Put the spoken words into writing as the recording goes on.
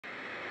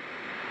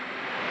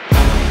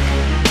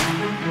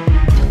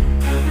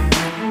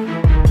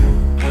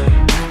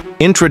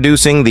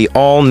Introducing the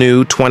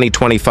all-new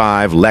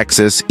 2025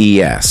 Lexus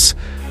ES,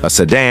 a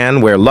sedan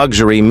where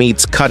luxury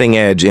meets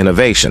cutting-edge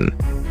innovation.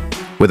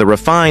 With a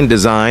refined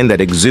design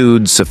that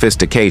exudes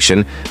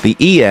sophistication, the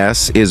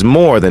ES is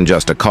more than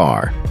just a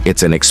car,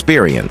 it's an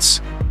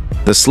experience.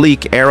 The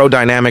sleek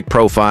aerodynamic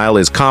profile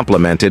is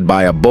complemented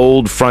by a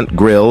bold front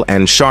grille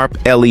and sharp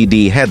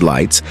LED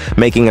headlights,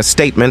 making a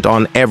statement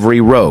on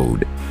every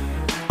road.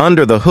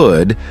 Under the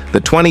hood, the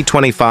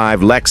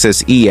 2025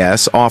 Lexus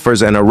ES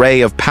offers an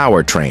array of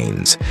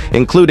powertrains,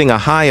 including a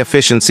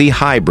high-efficiency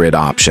hybrid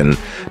option,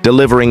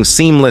 delivering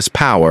seamless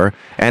power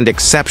and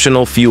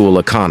exceptional fuel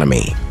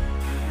economy.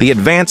 The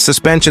advanced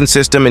suspension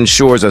system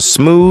ensures a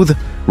smooth,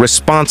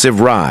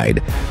 responsive ride,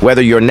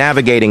 whether you're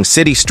navigating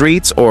city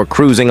streets or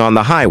cruising on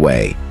the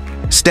highway.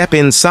 Step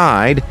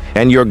inside,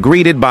 and you're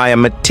greeted by a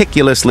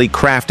meticulously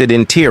crafted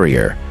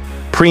interior.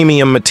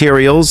 Premium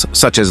materials,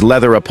 such as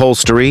leather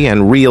upholstery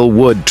and real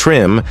wood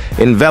trim,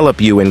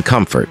 envelop you in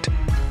comfort.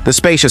 The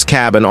spacious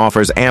cabin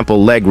offers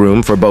ample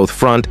legroom for both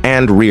front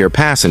and rear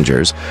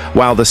passengers,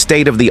 while the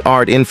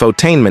state-of-the-art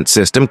infotainment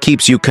system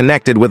keeps you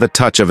connected with a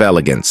touch of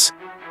elegance.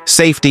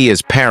 Safety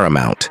is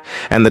paramount,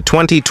 and the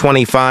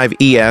 2025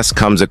 ES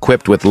comes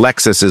equipped with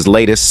Lexus's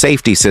latest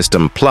Safety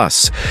System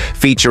Plus,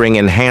 featuring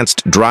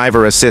enhanced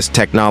driver assist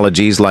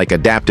technologies like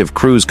adaptive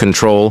cruise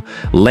control,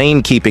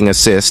 lane keeping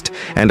assist,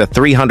 and a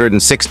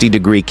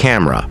 360-degree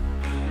camera.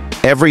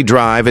 Every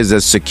drive is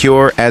as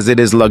secure as it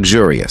is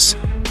luxurious.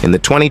 In the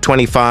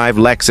 2025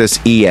 Lexus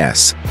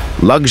ES,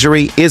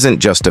 luxury isn't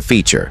just a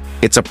feature,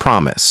 it's a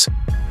promise.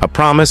 A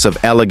promise of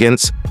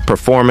elegance,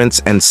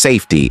 performance, and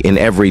safety in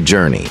every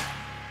journey.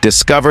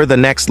 Discover the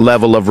next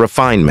level of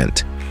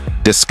refinement.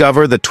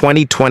 Discover the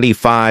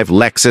 2025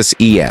 Lexus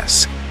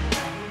ES,